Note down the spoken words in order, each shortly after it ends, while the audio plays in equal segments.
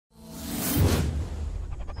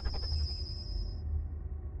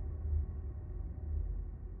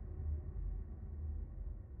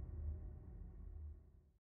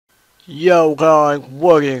Yo guys,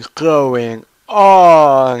 what is going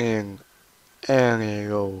on?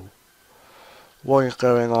 Anywho, what is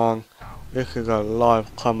going on? This is a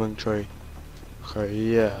live commentary. So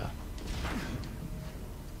yeah.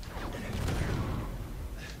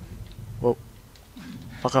 Whoa,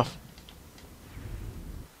 fuck off.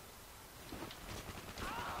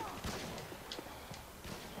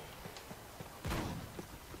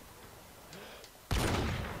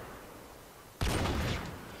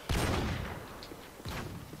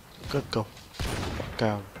 Good go. Fuck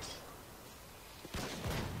down.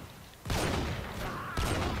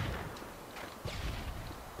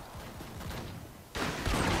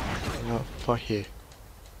 No, fuck you.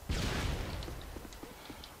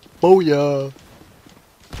 Booyah!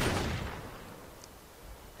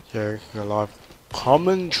 Yeah, this is a live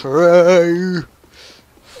commentary.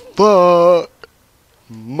 Fuck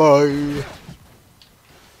me.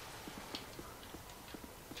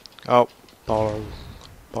 Oh, bollocks.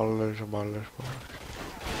 Bollocks.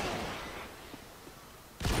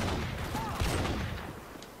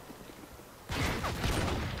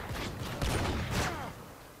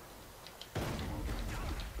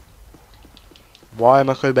 Why am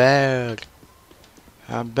I so bad?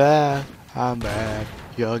 I'm bad.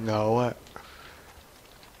 You know it.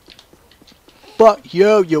 Fuck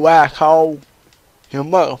you, you asshole. You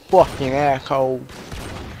motherfucking asshole.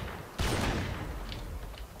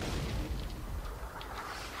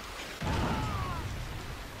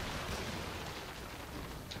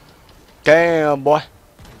 Damn, boy.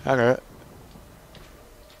 I got it.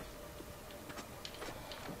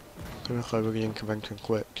 Gonna cover the intervention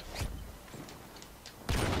quick.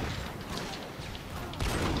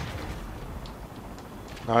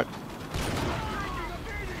 Right.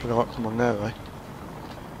 Gonna got someone there,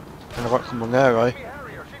 right?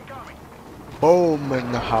 Boom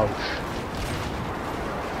in the house.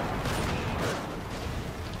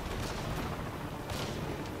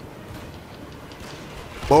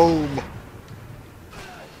 Boom.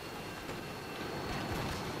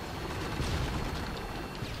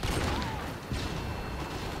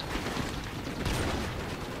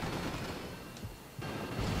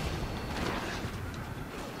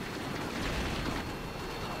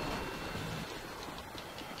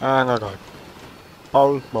 And I got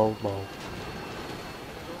boom.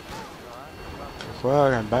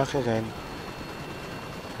 Well, I'm back again.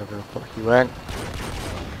 Where the fuck you went?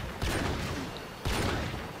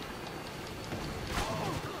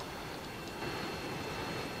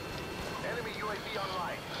 Enemy UAV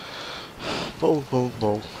online.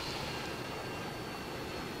 Boom.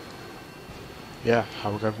 Yeah,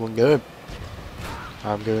 how's everyone doing?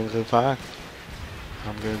 I'm doing good fine.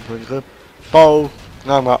 I'm doing pretty good. Boom!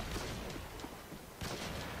 No, I'm not.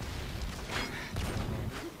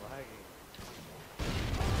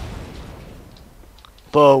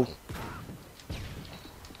 Boom!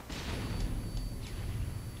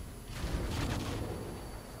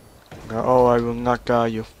 No, oh, I will not die,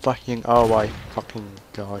 you fucking. Oh, I fucking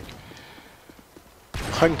died.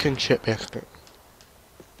 Hunting ship biscuit.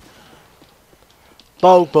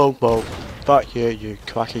 Boom. Fuck you, you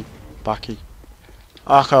cracky backy.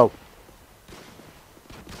 Arco!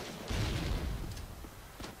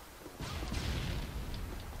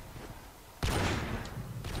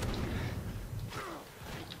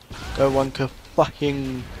 Go want to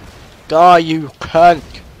fucking die, you cunt!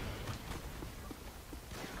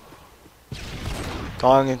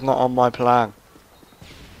 Dying is not on my plan.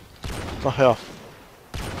 Fuck off.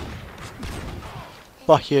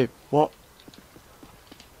 Fuck you. What?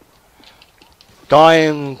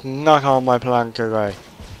 Dying not on my plan today.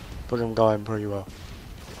 But I'm dying pretty well.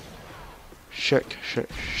 Shit,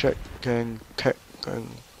 and kick and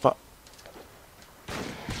fuck.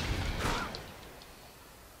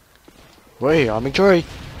 Wait, I'm in tree.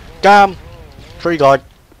 Damn! Tree guy.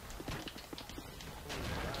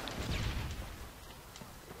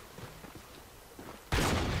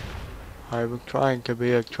 I was trying to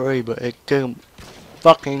be a tree, but it didn't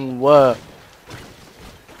fucking work.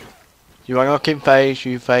 You are looking face,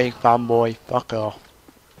 you fake fanboy. Fuck off.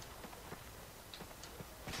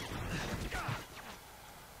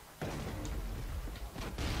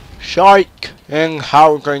 Shike in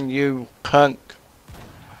housing, you cunt.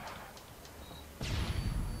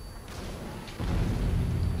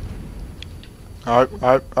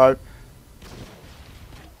 Oh.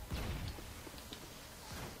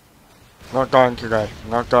 Not going today.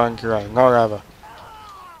 Not ever.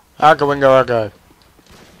 Out the window I go.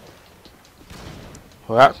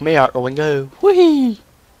 Well, that's me out the window. Whee!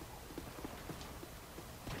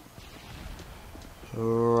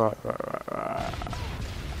 Right.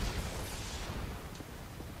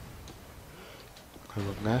 khu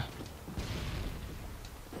vực nè.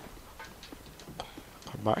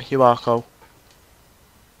 Còn bãi khí ba câu.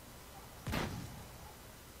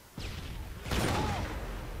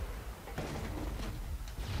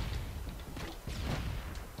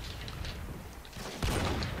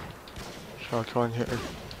 So try and hit him.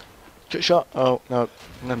 Get shot! Oh, no,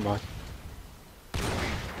 never mind.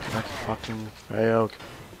 That fucking failed.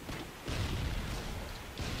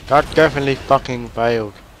 That definitely fucking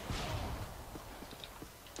failed.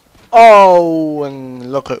 Oh,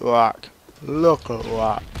 and look at that. Look at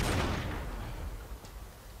that.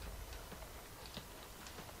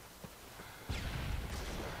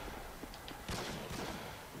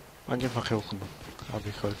 Imagine if I killed someone. That'd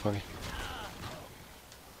be quite funny.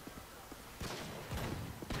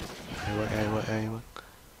 Anyway.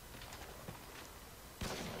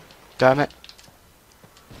 Damn it.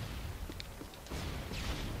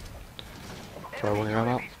 Throw one of them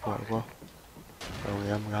out. Might as well. Throw one of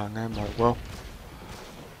them around there. Might as well.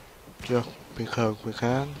 Just because we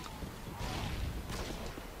can.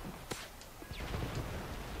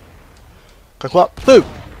 Guess what? Boom!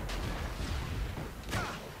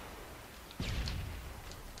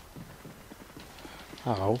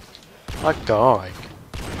 Oh. I died.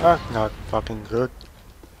 That's not fucking good.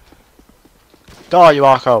 Die, you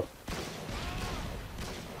asshole!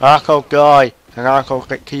 Asshole, die! And asshole,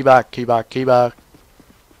 get keyback.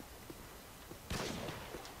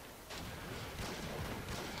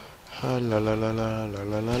 La la la la la la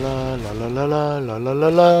la la la la la la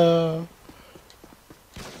la.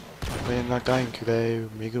 We're not dying today.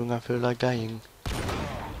 We do not feel like dying.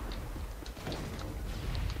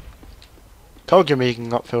 Told you me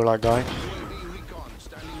not feel like dying.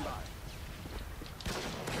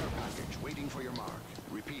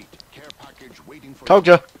 Told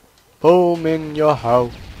you. Boom in your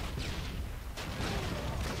house.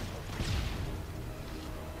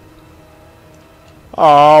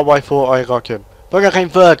 Oh, I thought I got him. But I came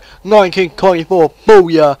third. 1924.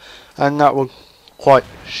 Booyah. And that was quite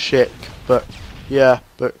shit. But yeah,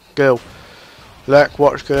 but still. Let's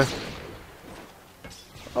watch this.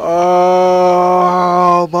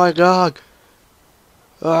 Oh my god.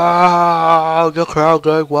 Oh, the crowd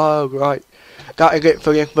goes wild, right. That is it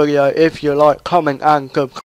for this video. If you like, comment and subscribe.